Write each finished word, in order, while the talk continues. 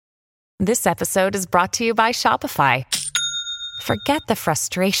This episode is brought to you by Shopify. Forget the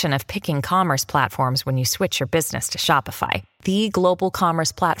frustration of picking commerce platforms when you switch your business to Shopify, the global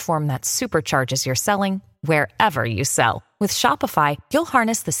commerce platform that supercharges your selling wherever you sell. With Shopify, you'll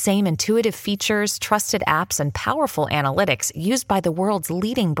harness the same intuitive features, trusted apps, and powerful analytics used by the world's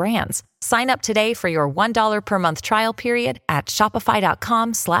leading brands. Sign up today for your $1 per month trial period at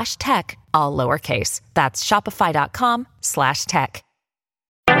shopify.com/tech, all lowercase. That's shopify.com/tech.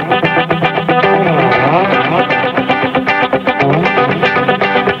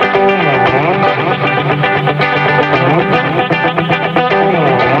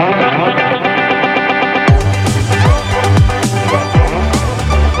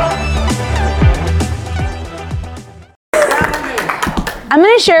 I'm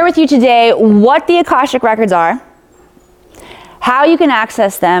going to share with you today what the Akashic Records are, how you can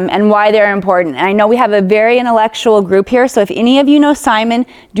access them, and why they're important. And I know we have a very intellectual group here, so if any of you know Simon,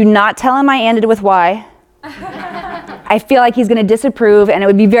 do not tell him I ended with why. I feel like he's going to disapprove, and it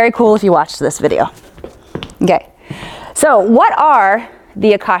would be very cool if you watched this video. Okay, so what are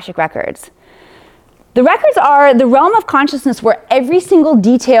the Akashic Records? The records are the realm of consciousness where every single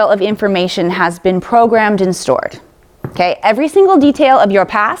detail of information has been programmed and stored. Okay, every single detail of your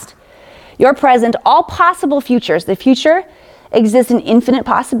past, your present, all possible futures. The future exists in infinite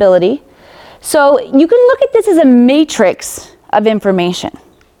possibility. So you can look at this as a matrix of information.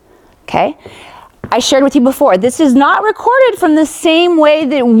 Okay, I shared with you before, this is not recorded from the same way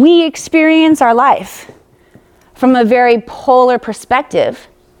that we experience our life, from a very polar perspective.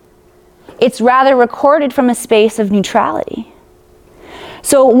 It's rather recorded from a space of neutrality.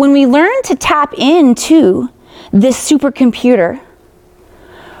 So when we learn to tap into this supercomputer,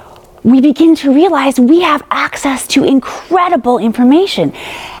 we begin to realize we have access to incredible information.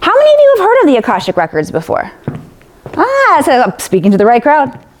 How many of you have heard of the Akashic Records before? So I'm speaking to the right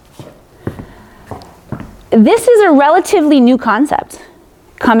crowd. This is a relatively new concept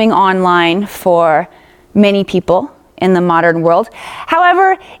coming online for many people in the modern world.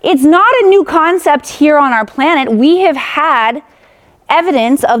 However, it's not a new concept here on our planet. We have had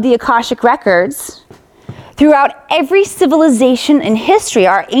evidence of the Akashic Records throughout every civilization in history.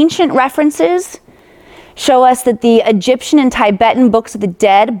 Our ancient references show us that the Egyptian and Tibetan books of the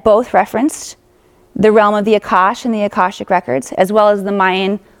dead both referenced the realm of the Akash and the Akashic Records, as well as the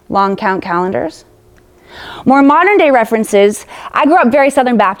Mayan long count calendars. More modern day references, I grew up very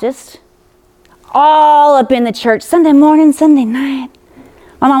Southern Baptist, all up in the church, Sunday morning, Sunday night.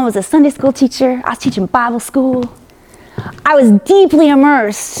 My mom was a Sunday school teacher. I was teaching Bible school. I was deeply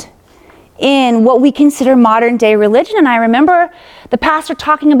immersed in what we consider modern day religion. And I remember the pastor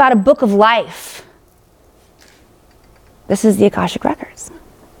talking about a book of life. This is the Akashic Records.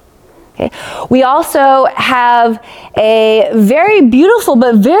 Okay. We also have a very beautiful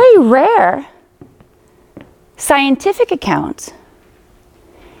but very rare scientific account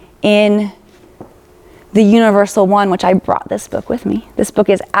in the Universal One, which I brought this book with me. This book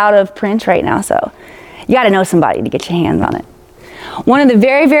is out of print right now, so you got to know somebody to get your hands on it. One of the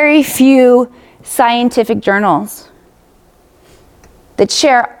very, very few scientific journals that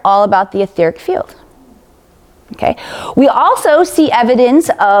share all about the etheric field. Okay. We also see evidence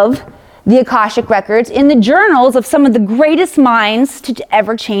of the Akashic Records in the journals of some of the greatest minds to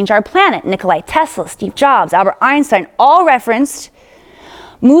ever change our planet. Nikola Tesla, Steve Jobs, Albert Einstein, all referenced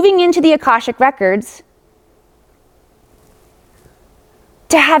moving into the Akashic Records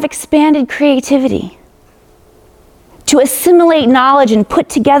to have expanded creativity, to assimilate knowledge and put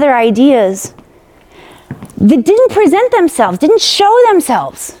together ideas that didn't present themselves, didn't show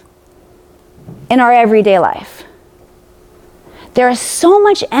themselves in our everyday life. There is so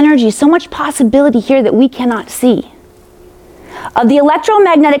much energy, so much possibility here that we cannot see. Of the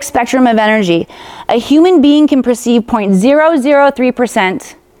electromagnetic spectrum of energy, a human being can perceive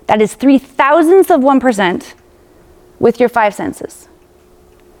 0.003%, that is 0.003%, with your 5 senses.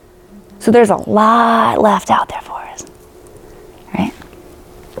 So there's a lot left out there for us. Right?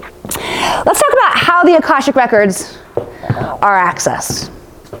 Let's talk about how the Akashic Records are accessed.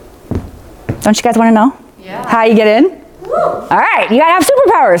 Don't you guys want to know? Yeah. How you get in? Woo. All right, you gotta have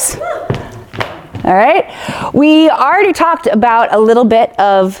superpowers. All right, we already talked about a little bit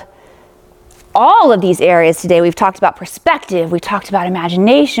of all of these areas today. We've talked about perspective, we've talked about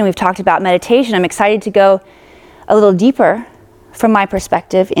imagination, we've talked about meditation. I'm excited to go a little deeper from my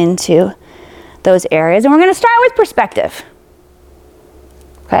perspective into those areas. And we're going to start with perspective.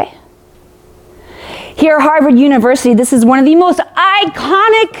 Okay? Here at Harvard University, this is one of the most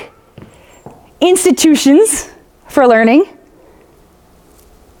iconic institutions for learning.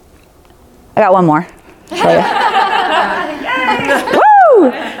 I got one more.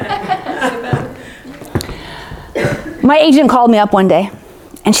 Woo! my agent called me up one day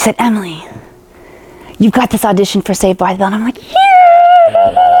and she said, Emily, you've got this audition for Saved by the Bell. And I'm like,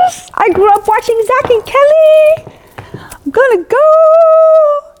 yes! I grew up watching Zach and Kelly. I'm gonna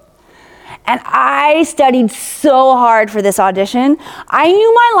go. And I studied so hard for this audition. I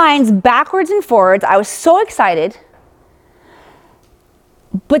knew my lines backwards and forwards. I was so excited.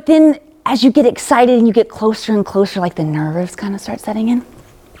 But then as you get excited and you get closer and closer, like the nerves kind of start setting in.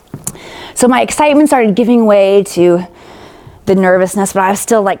 So my excitement started giving way to the nervousness, but I was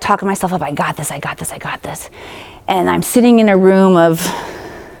still like talking myself up, I got this, I got this, I got this. And I'm sitting in a room of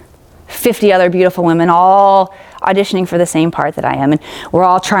 50 other beautiful women, all auditioning for the same part that I am. And we're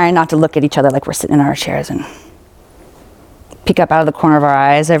all trying not to look at each other like we're sitting in our chairs and peek up out of the corner of our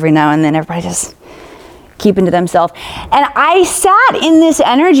eyes every now and then. Everybody just keeping to themselves. And I sat in this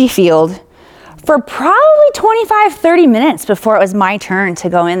energy field for probably 25, 30 minutes before it was my turn to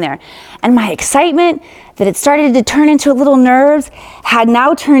go in there. And my excitement that had started to turn into a little nerves had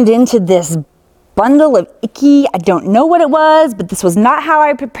now turned into this bundle of icky, I don't know what it was, but this was not how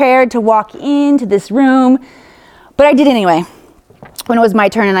I prepared to walk into this room. But I did anyway. When it was my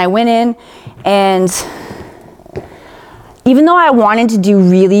turn and I went in, and even though I wanted to do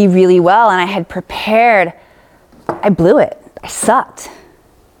really, really well and I had prepared, I blew it. I sucked.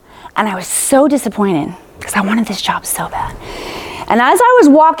 And I was so disappointed because I wanted this job so bad. And as I was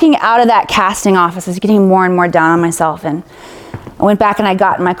walking out of that casting office, I was getting more and more down on myself. And I went back and I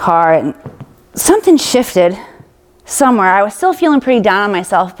got in my car and something shifted somewhere. I was still feeling pretty down on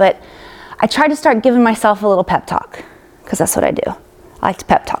myself, but I tried to start giving myself a little pep talk because that's what I do. I like to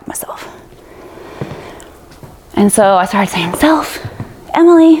pep talk myself. And so I started saying, self,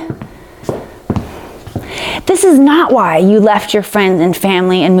 Emily, this is not why you left your friends and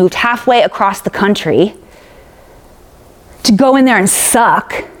family and moved halfway across the country to go in there and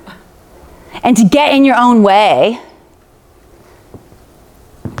suck and to get in your own way.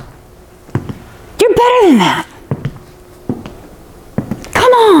 You're better than that.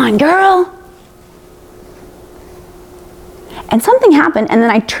 Come on, girl. And something happened, and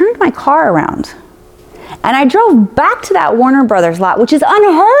then I turned my car around and I drove back to that Warner Brothers lot, which is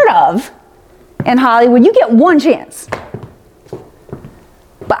unheard of in Hollywood. You get one chance.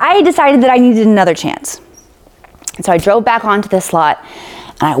 But I decided that I needed another chance. And so I drove back onto this lot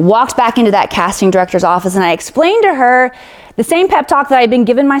and I walked back into that casting director's office and I explained to her the same pep talk that I'd been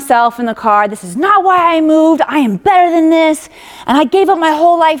giving myself in the car. This is not why I moved. I am better than this. And I gave up my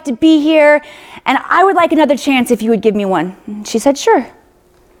whole life to be here. And I would like another chance if you would give me one. And she said, sure.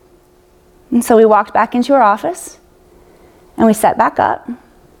 And so we walked back into her office and we sat back up.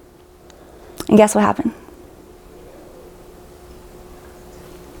 And guess what happened?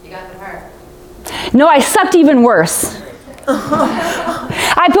 You got the part. No, I sucked even worse.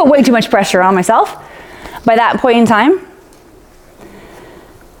 I put way too much pressure on myself by that point in time.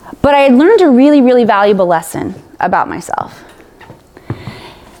 But I had learned a really, really valuable lesson about myself.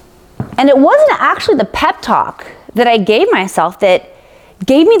 And it wasn't actually the pep talk that I gave myself that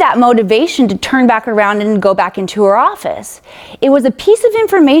gave me that motivation to turn back around and go back into her office. It was a piece of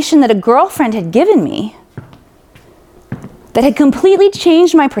information that a girlfriend had given me that had completely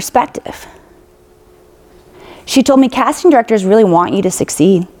changed my perspective. She told me casting directors really want you to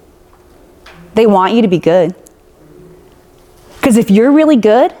succeed. They want you to be good. Because if you're really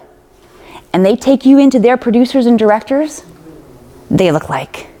good and they take you into their producers and directors, they look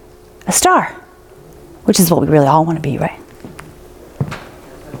like a star, which is what we really all want to be, right?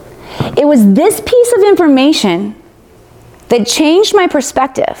 It was this piece of information that changed my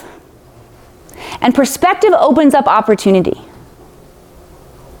perspective. And perspective opens up opportunity.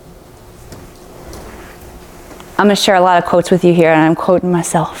 I'm going to share a lot of quotes with you here, and I'm quoting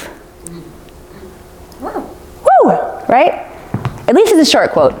myself. Woo! Right? At least it's a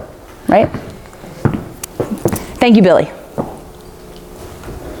short quote, right? Thank you, Billy.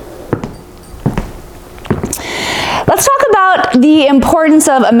 Let's talk about the importance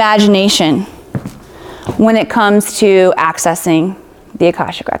of imagination when it comes to accessing the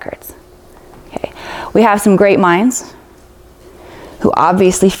Akashic Records. Okay. We have some great minds who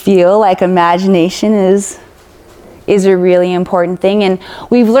obviously feel like imagination is a really important thing. And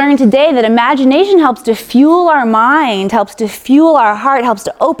we've learned today that imagination helps to fuel our mind, helps to fuel our heart, helps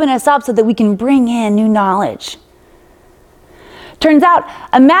to open us up so that we can bring in new knowledge. Turns out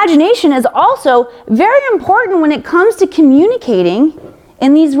imagination is also very important when it comes to communicating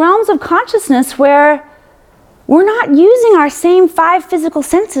in these realms of consciousness where we're not using our same 5 physical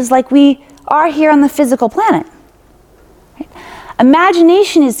senses like we are here on the physical planet. Right?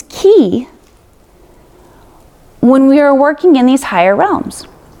 Imagination is key when we are working in these higher realms.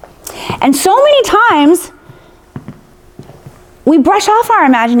 And so many times we brush off our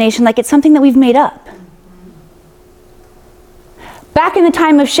imagination like it's something that we've made up. Back in the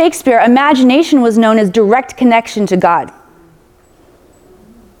time of Shakespeare, imagination was known as direct connection to God.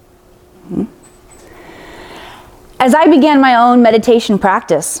 As I began my own meditation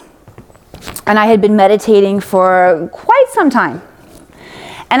practice, and I had been meditating for quite some time,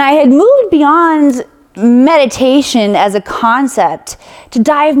 and I had moved beyond meditation as a concept to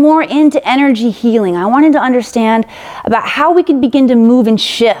dive more into energy healing. I wanted to understand about how we could begin to move and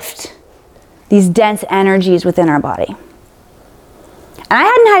shift these dense energies within our body. And I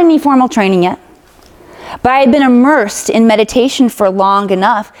hadn't had any formal training yet, but I had been immersed in meditation for long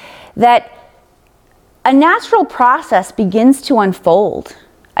enough that a natural process begins to unfold.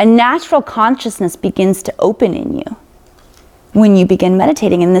 A natural consciousness begins to open in you when you begin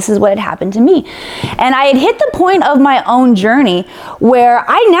meditating, and this is what had happened to me. And I had hit the point of my own journey where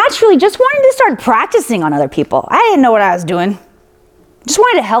I naturally just wanted to start practicing on other people. I didn't know what I was doing. Just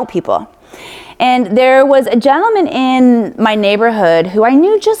wanted to help people. And there was a gentleman in my neighborhood who I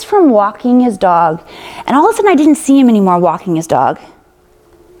knew just from walking his dog. And all of a sudden I didn't see him anymore walking his dog.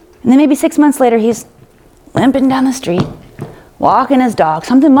 And then maybe 6 months later, he's limping down the street, walking his dog.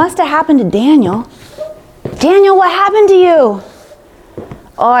 Something must have happened to Daniel. Daniel, what happened to you?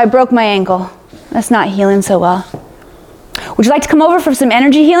 Oh, I broke my ankle. That's not healing so well. Would you like to come over for some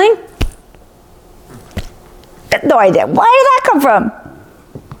energy healing? No idea. Why did that come from?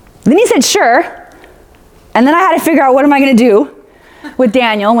 Then he said, sure. And then I had to figure out what am I going to do with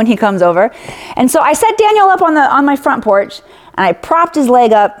Daniel when he comes over. And so I set Daniel up on my front porch, and I propped his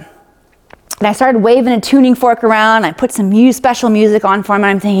leg up, and I started waving a tuning fork around. I put some special music on for him, and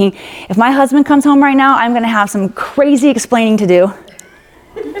I'm thinking, if my husband comes home right now, I'm going to have some crazy explaining to do.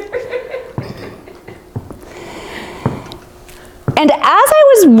 And as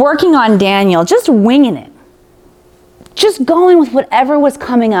I was working on Daniel, just winging it, just going with whatever was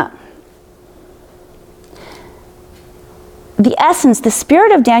coming up, the essence, the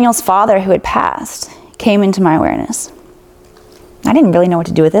spirit of Daniel's father who had passed, came into my awareness. I didn't really know what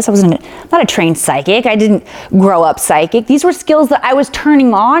to do with this. I wasn't not a trained psychic. I didn't grow up psychic. These were skills that I was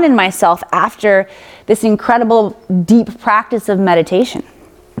turning on in myself after this incredible deep practice of meditation.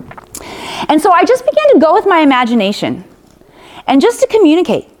 And so I just began to go with my imagination and just to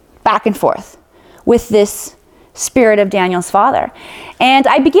communicate back and forth with this spirit of Daniel's father. And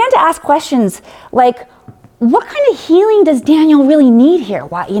I began to ask questions like, what kind of healing does Daniel really need here?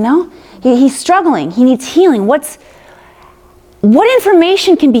 Why, he's struggling. He needs healing. What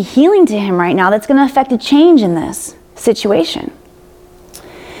information can be healing to him right now that's going to affect a change in this situation?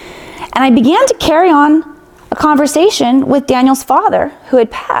 And I began to carry on a conversation with Daniel's father who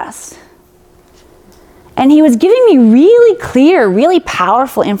had passed. And he was giving me really clear, really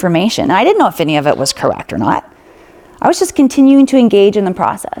powerful information. And I didn't know if any of it was correct or not. I was just continuing to engage in the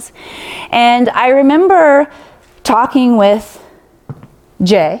process. And I remember talking with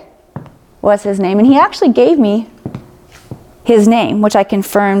Jay, what's his name, and he actually gave me his name, which I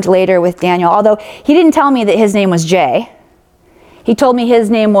confirmed later with Daniel, although he didn't tell me that his name was Jay. He told me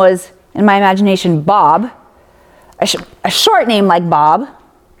his name was, in my imagination, Bob, a short name like Bob,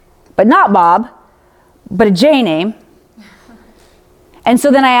 but not Bob, but a J name. And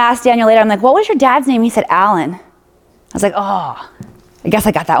so then I asked Daniel later, I'm like, what was your dad's name? He said, Alan. I was like, oh, I guess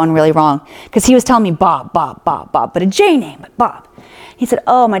I got that one really wrong. Because he was telling me Bob, but a J name, but Bob. He said,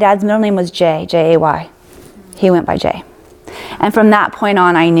 oh, my dad's middle name was Jay, J-A-Y. He went by Jay. And from that point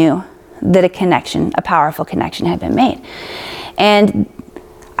on, I knew that a powerful connection had been made. And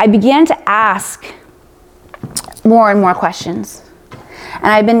I began to ask more and more questions. And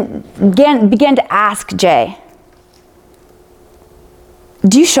I began to ask Jay,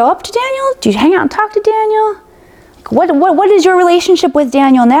 do you show up to Daniel? Do you hang out and talk to Daniel? What is your relationship with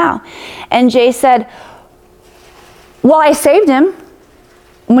Daniel now? And Jay said, well, I saved him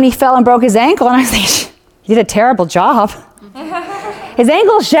when he fell and broke his ankle. And I was like, you did a terrible job. His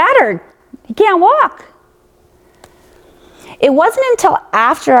ankle's shattered. He can't walk. It wasn't until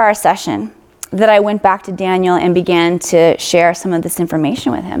after our session that I went back to Daniel and began to share some of this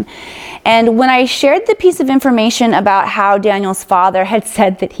information with him. And when I shared the piece of information about how Daniel's father had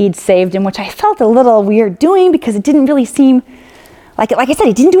said that he'd saved him, which I felt a little weird doing because it didn't really seem, like I said,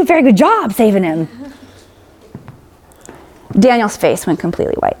 he didn't do a very good job saving him. Daniel's face went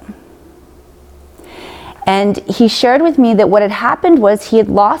completely white. And he shared with me that what had happened was he had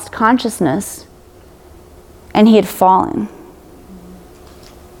lost consciousness and he had fallen.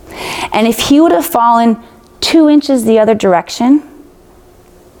 And if he would have fallen 2 inches the other direction,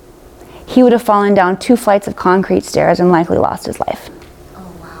 he would have fallen down 2 flights of concrete stairs and likely lost his life.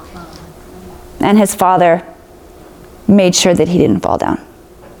 Oh, wow. And his father made sure that he didn't fall down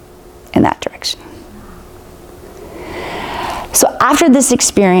in that direction. So after this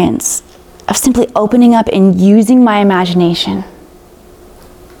experience of simply opening up and using my imagination,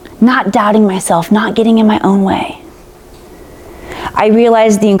 not doubting myself, not getting in my own way, I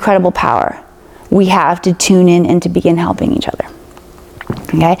realized the incredible power we have to tune in and to begin helping each other.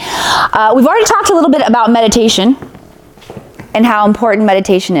 Okay? We've already talked a little bit about meditation and how important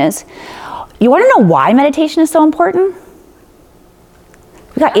meditation is. You want to know why meditation is so important?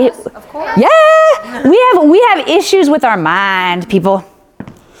 Yes, of course. Yeah, we have issues with our mind, people.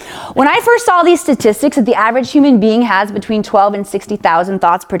 When I first saw these statistics that the average human being has between 12 and 60,000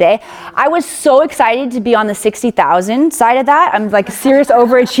 thoughts per day, I was so excited to be on the 60,000 side of that. I'm like a serious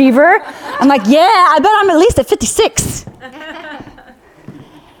overachiever. I'm like, yeah, I bet I'm at least at 56.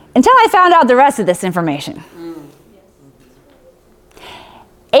 Until I found out the rest of this information.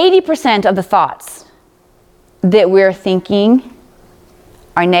 80% of the thoughts that we're thinking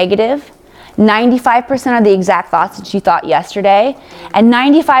are negative. 95% are the exact thoughts that you thought yesterday, and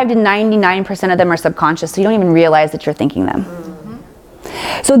 95 to 99% of them are subconscious, so you don't even realize that you're thinking them.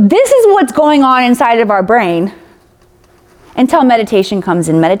 So this is what's going on inside of our brain until meditation comes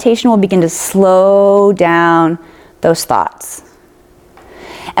in. Meditation will begin to slow down those thoughts.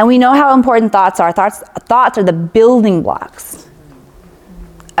 And we know how important thoughts are. Thoughts are the building blocks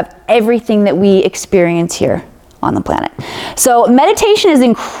of everything that we experience here on the planet. So meditation is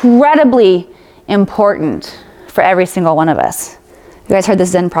incredibly important for every single one of us. You guys heard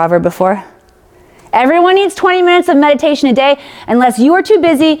this Zen proverb before? Everyone needs 20 minutes of meditation a day unless you are too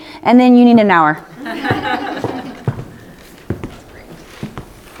busy, and then you need an hour.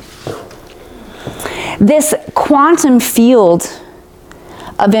 This quantum field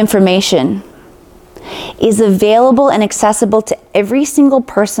of information is available and accessible to every single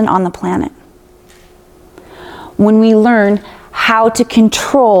person on the planet when we learn how to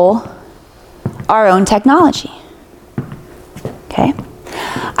control our own technology. Okay?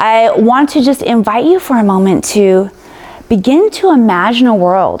 I want to just invite you for a moment to begin to imagine a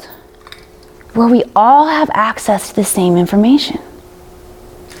world where we all have access to the same information.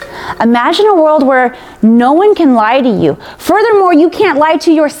 Imagine a world where no one can lie to you. Furthermore, you can't lie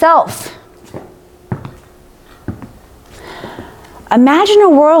to yourself. Imagine a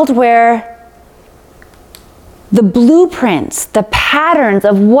world where the blueprints, the patterns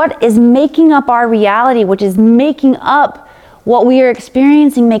of what is making up our reality, which is making up what we are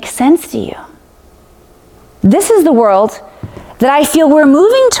experiencing, make sense to you. This is the world that I feel we're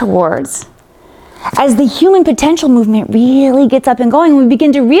moving towards as the human potential movement really gets up and going. We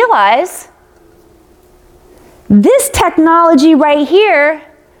begin to realize this technology right here,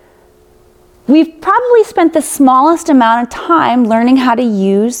 we've probably spent the smallest amount of time learning how to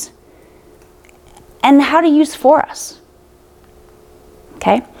use and how to use for us.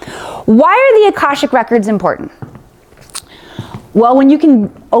 Okay? Why are the Akashic records important? Well, when you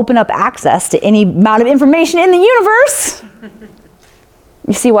can open up access to any amount of information in the universe,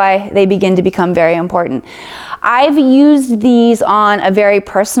 you see why they begin to become very important. I've used these on a very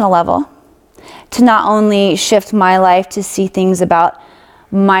personal level to not only shift my life to see things about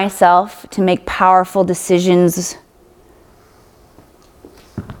myself, to make powerful decisions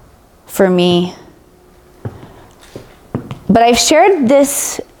for me, but I've shared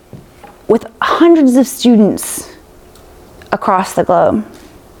this with hundreds of students across the globe.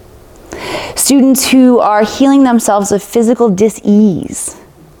 Students who are healing themselves of physical dis-ease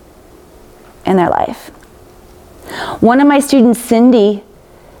in their life. One of my students, Cindy,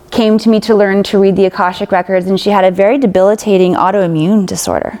 came to me to learn to read the Akashic records, and she had a very debilitating autoimmune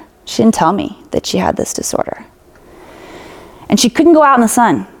disorder. She didn't tell me that she had this disorder. And she couldn't go out in the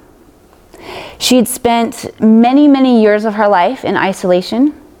sun. She had spent many, many years of her life in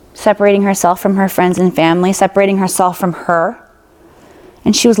isolation, separating herself from her friends and family, separating herself from her,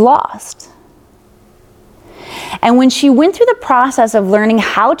 and she was lost. And when she went through the process of learning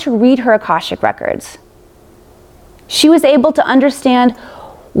how to read her Akashic records, she was able to understand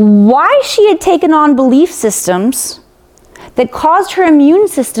why she had taken on belief systems that caused her immune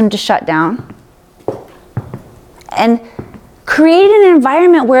system to shut down and created an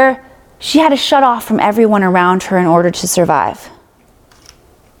environment where she had to shut off from everyone around her in order to survive.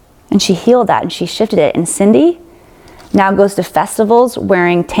 And she healed that and she shifted it. And Cindy now goes to festivals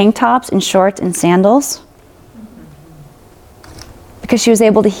wearing tank tops and shorts and sandals because she was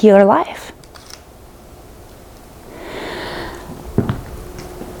able to heal her life.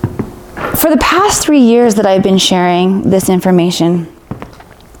 For the past 3 years that I've been sharing this information,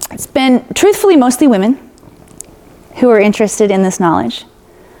 it's been truthfully mostly women who are interested in this knowledge.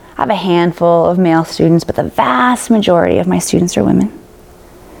 I have a handful of male students, but the vast majority of my students are women.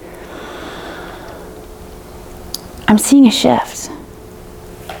 I'm seeing a shift.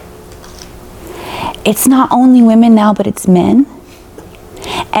 It's not only women now, but it's men.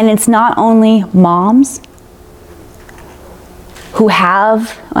 And it's not only moms who have,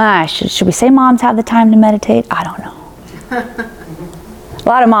 should we say moms have the time to meditate? I don't know. A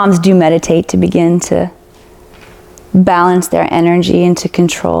lot of moms do meditate to begin to balance their energy and to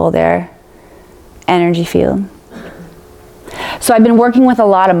control their energy field. So I've been working with a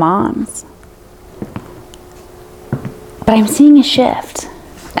lot of moms. But I'm seeing a shift.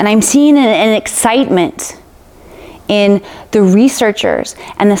 And I'm seeing an excitement in the researchers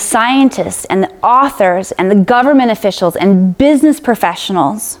and the scientists and the authors and the government officials and business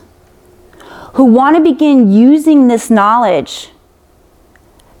professionals who want to begin using this knowledge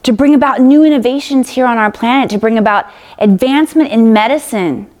to bring about new innovations here on our planet, to bring about advancement in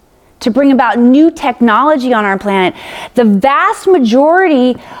medicine, to bring about new technology on our planet. The vast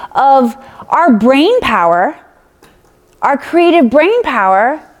majority of our brain power, our creative brain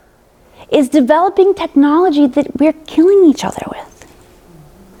power, is developing technology that we're killing each other with.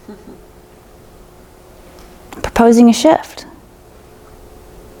 Proposing a shift.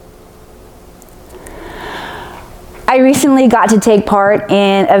 I recently got to take part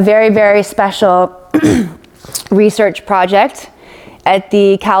in a very, very special research project at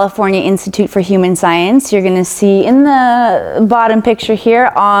the California Institute for Human Science. You're going to see in the bottom picture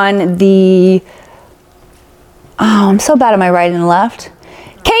here on the, I'm so bad at my right and left.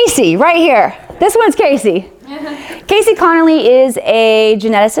 Casey, right here. This one's Casey. Casey Connolly is a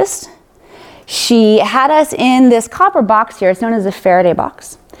geneticist. She had us in this copper box here. It's known as a Faraday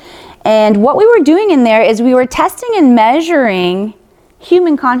box. And what we were doing in there is we were testing and measuring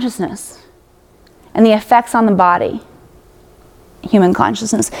human consciousness and the effects on the body. Human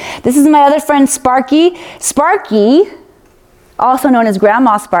consciousness. This is my other friend, Sparky. Sparky, also known as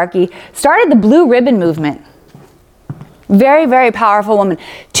Grandma Sparky, started the Blue Ribbon Movement. Very, very powerful woman.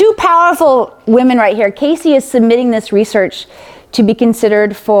 Two powerful women right here. Casey is submitting this research to be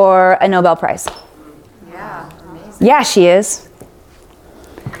considered for a Nobel Prize. Yeah, amazing. Yeah, she is.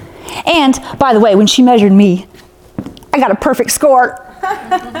 And, by the way, when she measured me, I got a perfect score.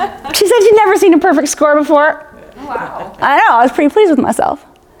 She said she'd never seen a perfect score before. Wow. I know, I was pretty pleased with myself.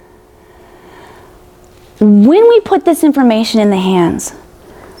 When we put this information in the hands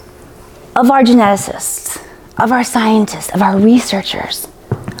of our geneticists, of our scientists, of our researchers,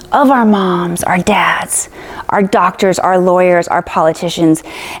 of our moms, our dads, our doctors, our lawyers, our politicians,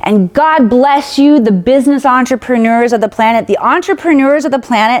 and God bless you, the business entrepreneurs of the planet. The entrepreneurs of the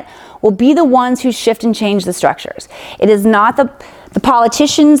planet will be the ones who shift and change the structures. It is not the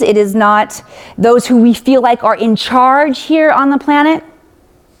politicians, it is not those who we feel like are in charge here on the planet.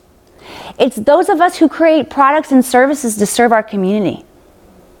 It's those of us who create products and services to serve our community.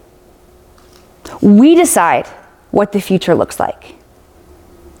 We decide what the future looks like.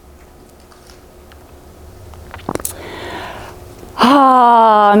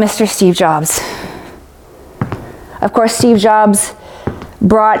 Ah, Mr. Steve Jobs. Of course, Steve Jobs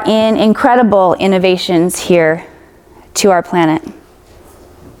brought in incredible innovations here to our planet.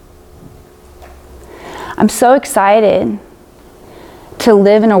 I'm so excited to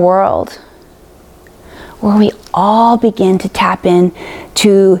live in a world where we all begin to tap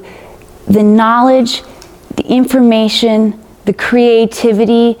into the knowledge, the information, the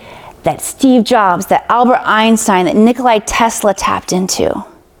creativity that Steve Jobs, that Albert Einstein, that Nikola Tesla tapped into.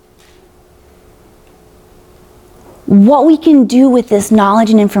 What we can do with this knowledge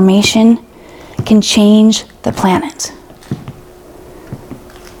and information can change the planet.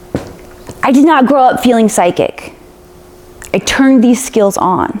 I did not grow up feeling psychic. I turned these skills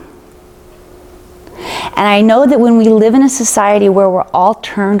on. And I know that when we live in a society where we're all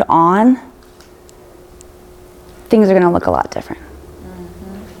turned on, things are going to look a lot different.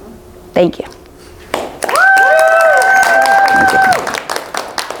 Thank you.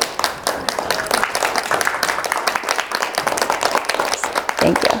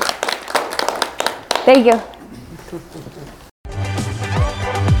 Thank you. Thank you.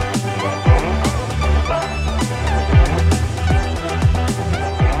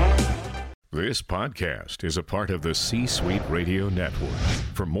 This podcast is a part of the C-Suite Radio Network.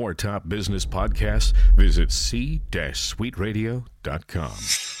 For more top business podcasts, visit c-suiteradio.com.